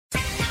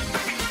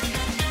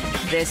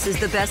This is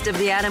the Best of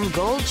the Adam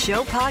Gold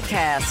Show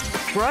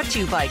podcast, brought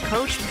to you by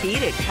Coach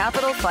Pete at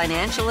Capital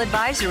Financial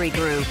Advisory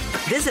Group.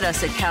 Visit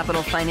us at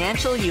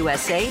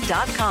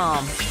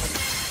capitalfinancialusa.com.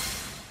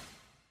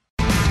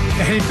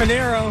 Eddie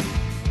Pinheiro,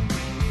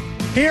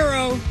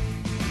 hero.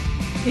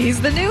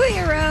 He's the new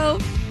hero.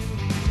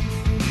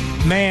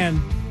 Man,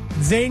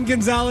 Zane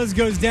Gonzalez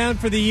goes down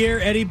for the year.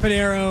 Eddie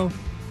Pinheiro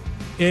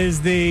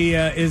is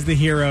the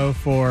hero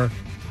for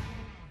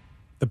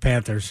the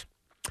Panthers.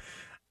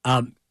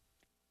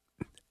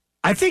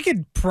 I think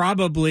it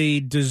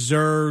probably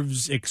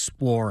deserves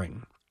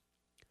exploring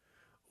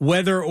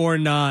whether or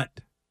not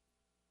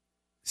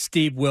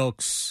Steve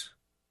Wilks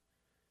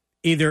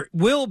either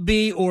will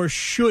be or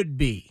should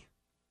be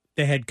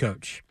the head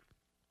coach.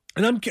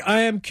 And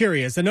I am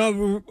curious. I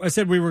know I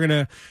said we were going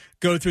to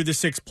go through the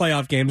 6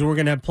 playoff games, and we're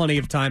going to have plenty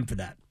of time for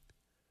that.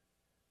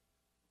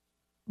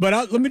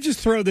 But let me just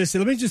throw this.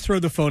 Let me just throw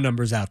the phone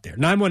numbers out there.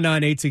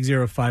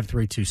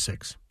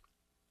 919-860-5326.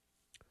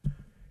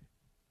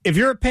 If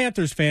you're a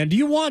Panthers fan, do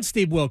you want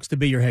Steve Wilks to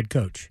be your head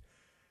coach?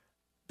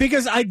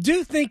 Because I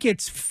do think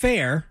it's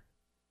fair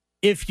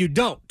if you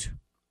don't.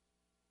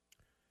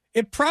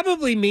 It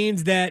probably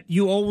means that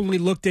you only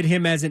looked at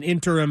him as an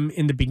interim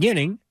in the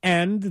beginning,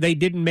 and they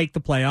didn't make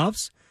the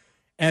playoffs.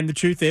 And the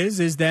truth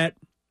is that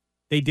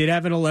they did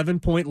have an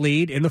 11-point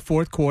lead in the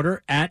fourth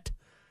quarter at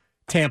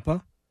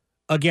Tampa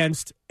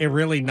against a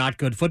really not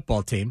good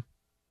football team.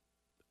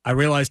 I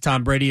realize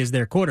Tom Brady is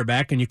their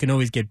quarterback, and you can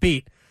always get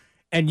beat.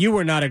 And you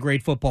were not a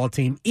great football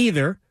team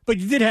either, but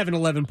you did have an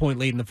 11-point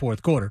lead in the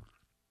fourth quarter.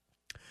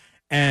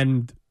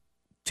 And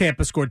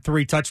Tampa scored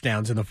 3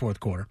 touchdowns in the fourth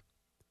quarter.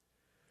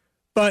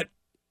 But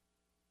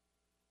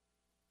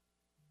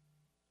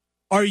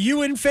are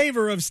you in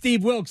favor of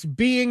Steve Wilks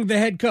being the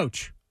head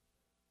coach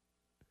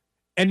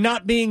and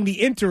not being the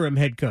interim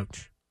head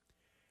coach?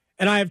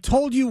 And I have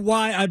told you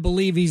why I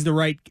believe he's the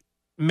right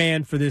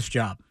man for this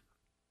job.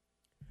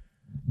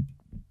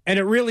 And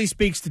it really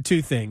speaks to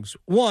 2 things.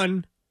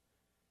 One,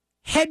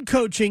 head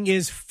coaching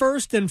is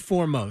first and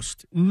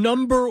foremost,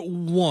 number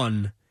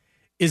 1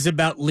 is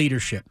about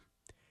leadership.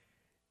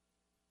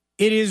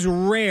 It is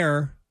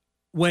rare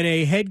when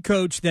a head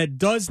coach that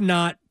does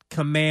not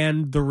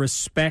command the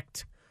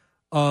respect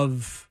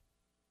of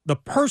the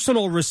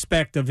personal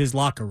respect of his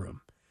locker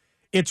room.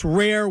 It's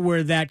rare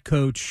where that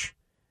coach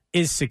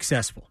is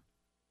successful.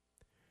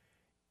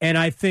 And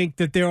I think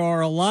that there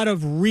are a lot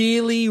of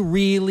really,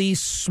 really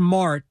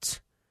smart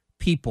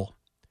people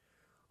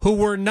who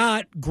were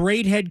not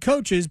great head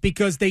coaches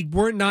because they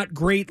were not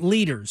great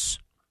leaders.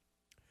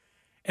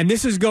 And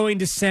this is going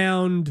to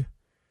sound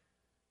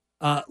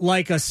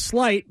like a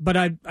slight, but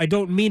I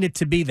don't mean it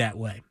to be that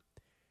way.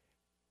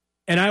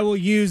 And I will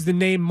use the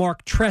name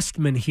Mark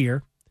Trestman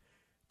here.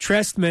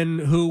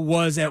 Trestman, who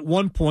was at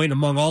one point,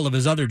 among all of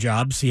his other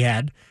jobs he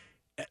had,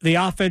 the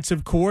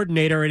offensive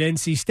coordinator at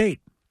NC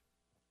State.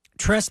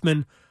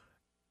 Trestman,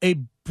 a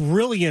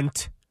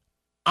brilliant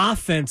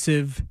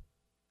offensive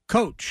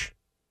coach.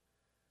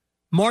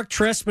 Mark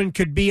Trestman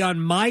could be on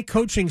my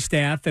coaching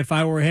staff if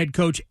I were a head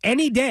coach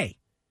any day.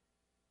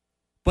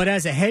 But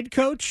as a head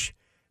coach,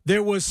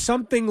 there was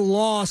something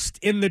lost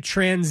in the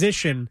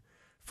transition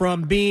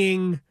from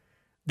being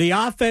the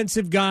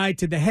offensive guy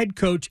to the head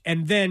coach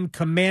and then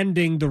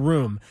commanding the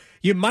room.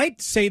 You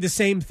might say the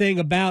same thing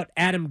about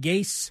Adam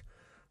Gase,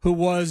 who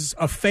was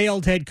a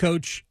failed head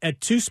coach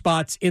at 2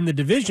 spots in the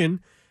division,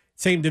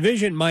 same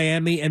division,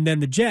 Miami, and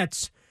then the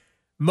Jets.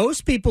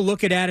 Most people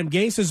look at Adam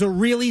Gase as a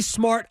really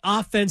smart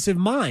offensive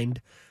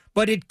mind,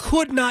 but it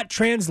could not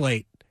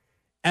translate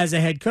as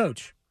a head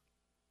coach.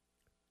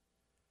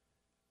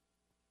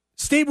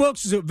 Steve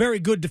Wilks is a very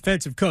good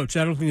defensive coach.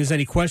 I don't think there's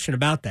any question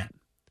about that.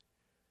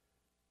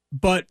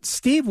 But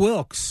Steve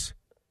Wilks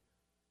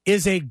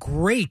is a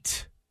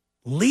great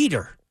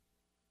leader.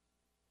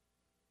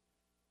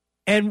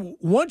 And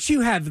once you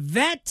have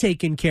that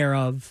taken care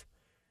of,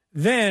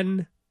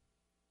 then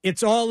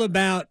it's all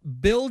about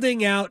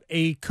building out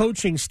a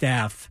coaching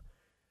staff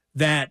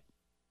that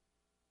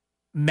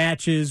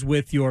matches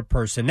with your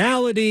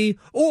personality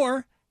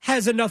or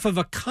has enough of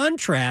a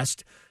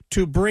contrast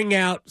to bring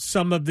out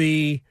some of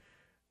the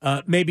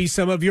maybe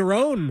some of your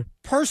own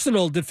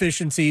personal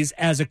deficiencies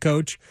as a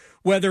coach,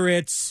 whether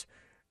it's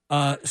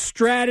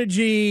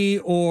strategy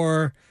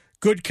or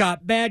good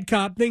cop, bad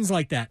cop, things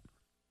like that.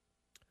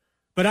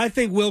 But I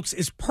think Wilks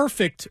is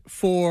perfect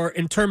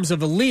in terms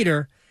of a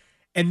leader.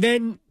 And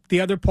then the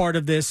other part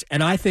of this,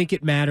 and I think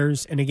it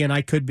matters, and again,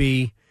 I could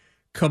be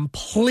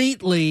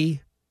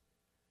completely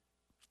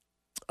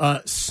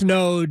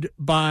snowed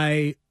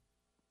by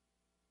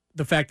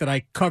the fact that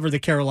I cover the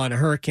Carolina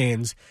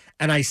Hurricanes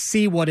and I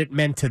see what it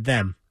meant to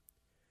them.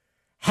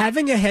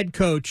 Having a head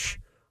coach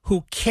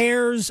who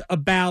cares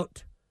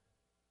about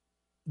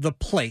the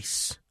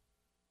place,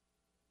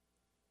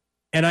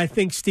 and I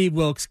think Steve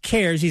Wilks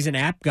cares. He's an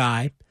App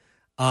guy,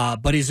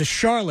 but he's a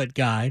Charlotte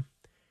guy.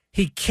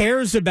 He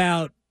cares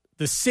about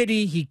the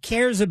city. He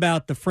cares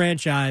about the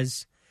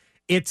franchise.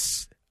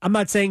 I'm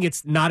not saying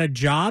it's not a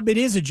job. It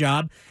is a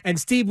job, and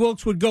Steve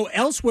Wilks would go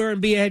elsewhere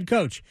and be a head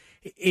coach.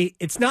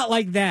 It's not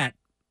like that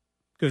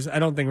because I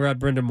don't think Rod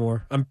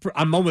Brindamore,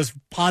 I'm almost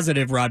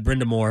positive Rod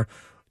Brindamore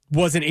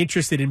wasn't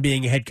interested in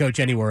being a head coach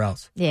anywhere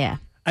else. Yeah.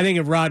 I think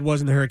if Rod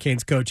wasn't the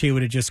Hurricanes coach, he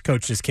would have just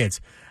coached his kids,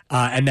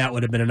 and that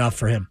would have been enough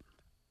for him.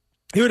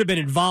 He would have been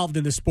involved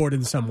in the sport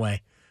in some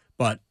way,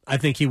 but I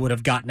think he would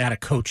have gotten out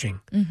of coaching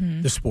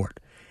the sport.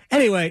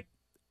 Anyway,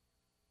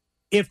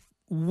 if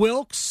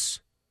Wilks,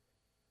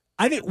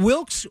 I think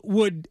Wilks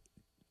would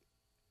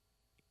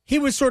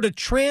sort of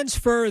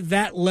transfer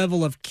that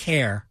level of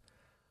care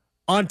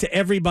onto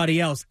everybody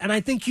else. And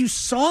I think you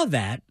saw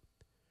that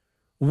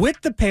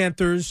with the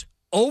Panthers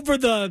over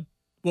the,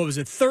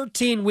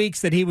 13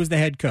 weeks that he was the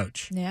head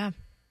coach. Yeah.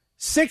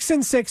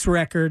 6-6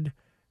 record.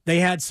 They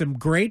had some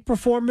great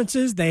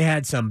performances. They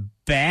had some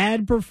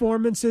bad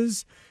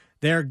performances.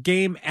 Their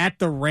game at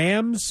the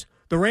Rams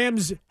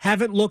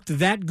haven't looked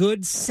that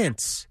good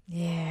since.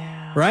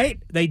 Yeah.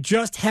 Right? They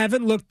just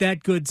haven't looked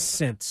that good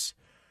since.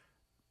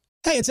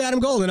 Hey, it's Adam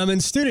Golden. I'm in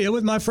studio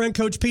with my friend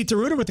Coach Pete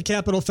DeRuiter with the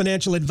Capital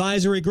Financial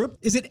Advisory Group.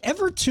 Is it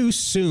ever too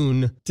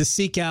soon to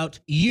seek out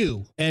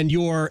you and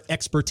your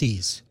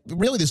expertise?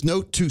 Really, there's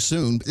no too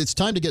soon. It's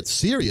time to get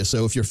serious.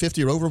 So if you're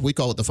 50 or over, we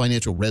call it the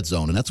financial red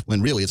zone. And that's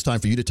when really it's time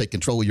for you to take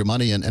control of your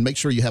money and make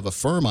sure you have a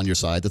firm on your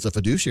side that's a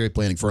fiduciary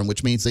planning firm,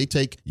 which means they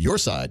take your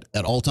side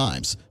at all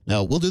times.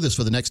 Now, we'll do this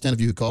for the next 10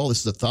 of you who call.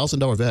 This is a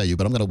 $1,000 value,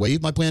 but I'm going to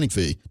waive my planning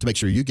fee to make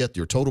sure you get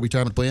your total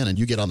retirement plan and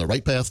you get on the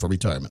right path for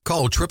retirement.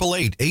 Call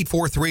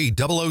 888-843-0013,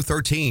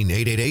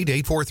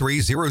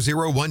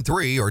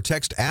 888-843-0013, or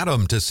text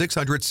Adam to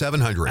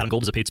 600-700. Adam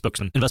Gold is a paid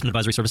spokesman. Investment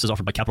advisory services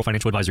offered by Capital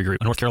Financial Advisory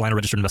Group, a North Carolina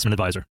registered investment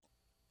advisor.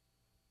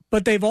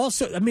 But they've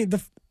also,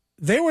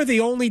 they were the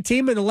only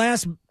team in the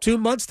last 2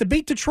 months to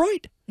beat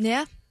Detroit.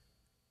 Yeah.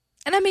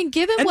 And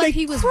given what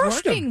he was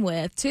working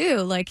with,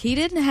 too, like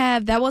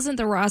that wasn't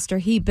the roster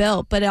he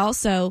built, but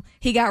also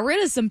he got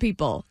rid of some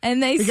people,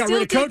 and he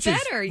still did better.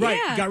 Right.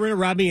 Yeah. He got rid of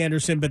Robbie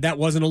Anderson, but that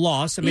wasn't a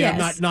loss. Yes. I'm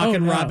not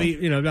knocking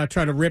Robbie, not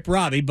trying to rip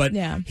Robbie, but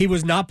he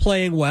was not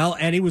playing well,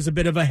 and he was a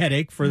bit of a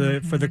headache for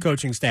the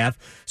coaching staff.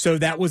 So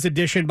that was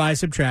addition by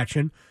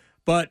subtraction.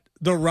 But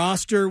the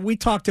roster, we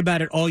talked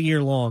about it all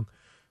year long.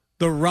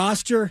 The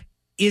roster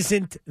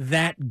isn't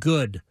that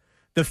good.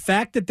 The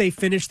fact that they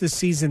finished the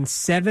season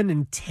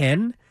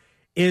 7-10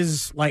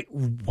 is like,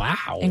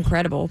 wow.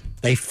 Incredible.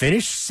 They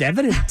finished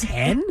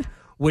 7-10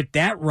 with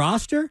that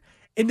roster?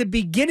 In the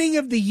beginning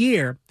of the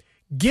year,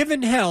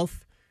 given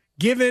health,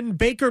 given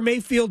Baker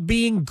Mayfield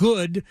being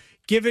good,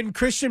 given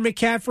Christian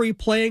McCaffrey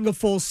playing a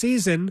full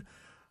season,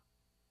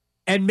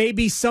 and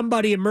maybe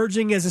somebody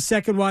emerging as a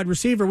second wide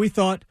receiver, we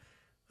thought,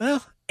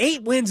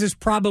 8 wins is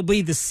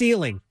probably the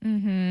ceiling.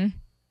 Mm-hmm.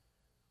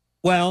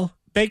 Well,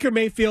 Baker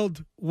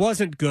Mayfield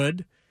wasn't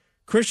good.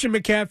 Christian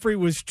McCaffrey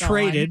was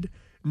traded.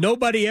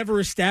 Nobody ever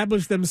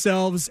established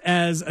themselves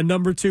as a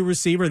number 2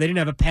 receiver. They didn't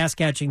have a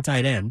pass-catching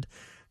tight end.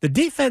 The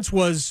defense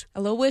was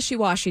a little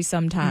wishy-washy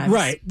sometimes.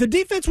 Right. The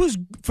defense was,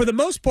 for the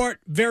most part,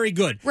 very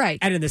good. Right.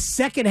 And in the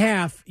second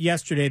half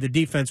yesterday, the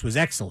defense was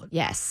excellent.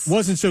 Yes.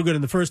 Wasn't so good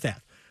in the first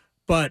half.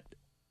 But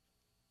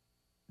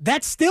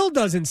that still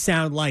doesn't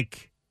sound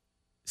like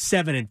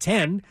 7-10.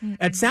 Mm-hmm.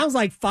 It sounds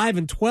like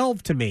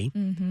 5-12 to me.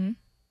 Mm-hmm.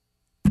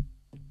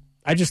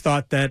 I just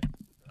thought that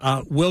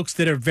Wilks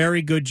did a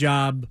very good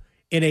job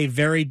in a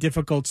very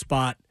difficult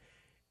spot,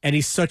 and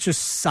he's such a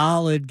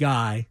solid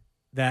guy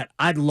that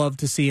I'd love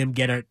to see him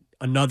get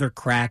another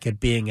crack at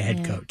being a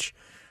head coach.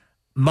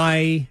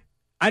 I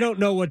don't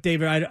know what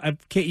David.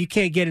 You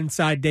can't get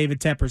inside David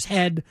Tepper's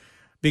head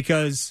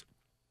because,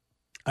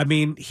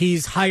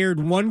 he's hired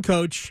one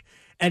coach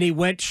and he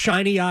went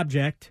shiny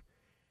object.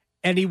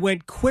 And he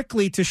went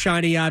quickly to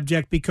shiny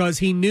object because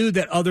he knew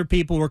that other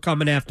people were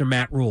coming after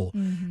Matt Rule.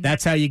 Mm-hmm.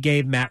 That's how you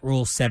gave Matt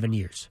Rule 7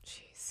 years.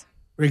 Jeez.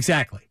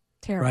 Exactly.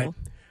 Terrible.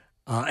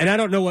 Right? And I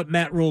don't know what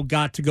Matt Rule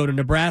got to go to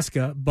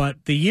Nebraska,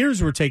 but the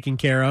years were taken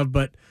care of.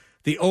 But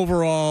the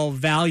overall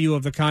value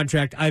of the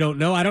contract, I don't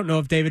know. I don't know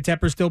if David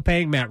Tepper's still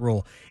paying Matt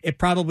Rule. It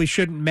probably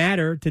shouldn't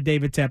matter to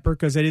David Tepper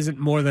because it isn't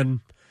more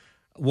than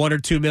 $1 or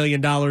 $2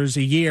 million a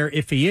year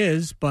if he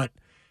is, but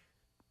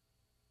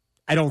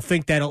I don't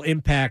think that'll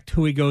impact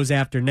who he goes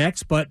after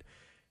next, but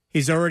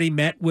he's already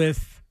met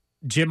with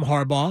Jim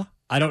Harbaugh.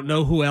 I don't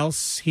know who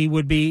else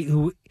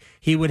who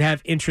he would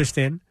have interest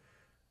in.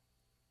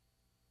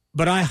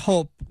 But I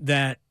hope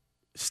that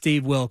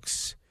Steve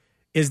Wilks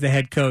is the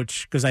head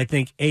coach because I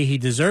think, A, he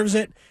deserves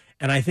it,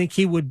 and I think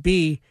he would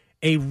be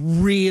a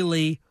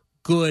really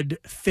good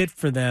fit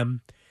for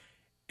them.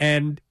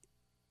 And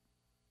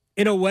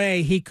in a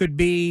way, he could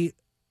be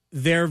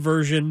their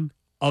version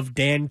of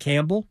Dan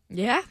Campbell.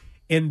 Yeah.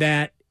 In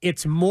that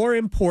it's more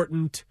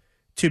important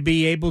to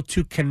be able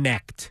to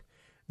connect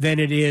than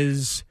it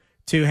is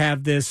to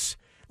have this,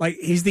 like,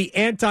 he's the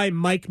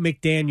anti-Mike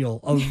McDaniel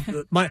of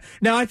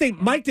Now, I think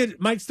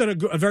Mike's done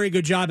a very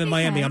good job in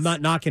Miami. I'm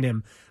not knocking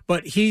him.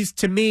 But he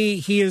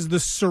is the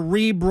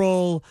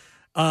cerebral,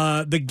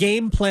 the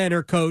game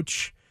planner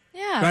coach.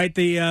 Yeah. Right?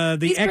 The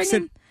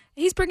exit.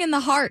 he's bringing the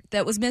heart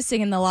that was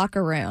missing in the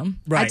locker room.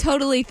 Right. I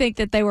totally think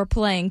that they were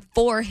playing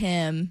for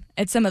him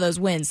at some of those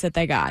wins that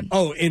they got.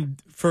 Oh,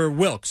 and for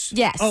Wilks.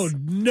 Yes. Oh,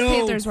 no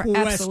Panthers question. were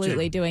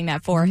absolutely doing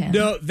that for him.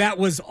 No, that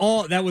was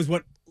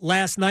what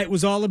last night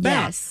was all about.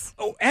 Yes.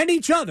 Oh, and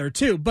each other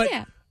too. But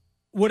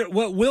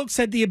what Wilks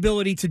had the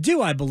ability to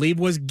do, I believe,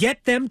 was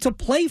get them to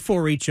play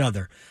for each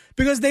other.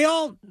 Because they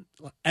all,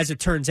 as it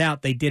turns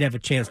out, they did have a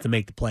chance to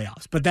make the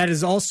playoffs. But that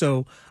is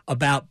also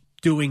about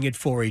doing it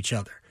for each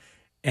other.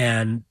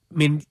 And, I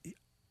mean,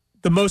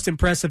 the most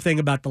impressive thing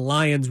about the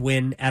Lions'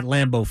 win at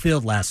Lambeau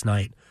Field last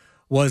night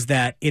was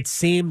that it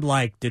seemed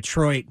like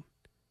Detroit,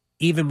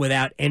 even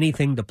without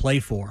anything to play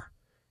for,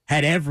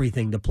 had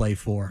everything to play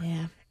for.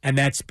 Yeah. And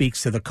that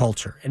speaks to the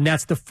culture. And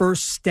that's the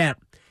first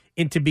step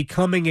into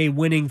becoming a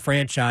winning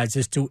franchise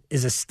is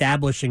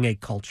establishing a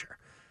culture.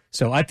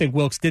 So I think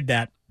Wilks did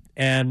that,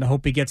 and I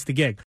hope he gets the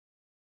gig.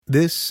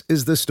 This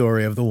is the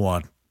story of the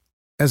one.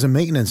 As a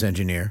maintenance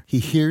engineer, he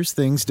hears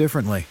things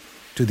differently.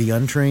 To the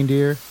untrained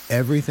ear,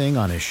 everything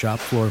on his shop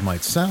floor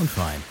might sound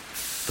fine,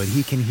 but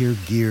he can hear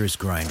gears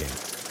grinding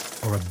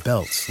or a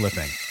belt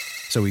slipping.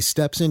 So he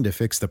steps in to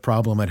fix the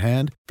problem at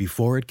hand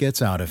before it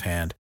gets out of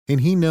hand.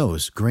 And he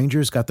knows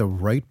Grainger's got the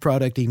right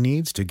product he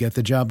needs to get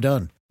the job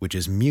done, which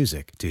is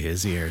music to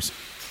his ears.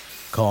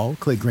 Call,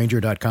 click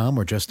Grainger.com,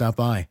 or just stop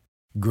by.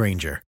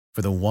 Grainger,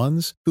 for the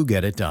ones who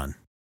get it done.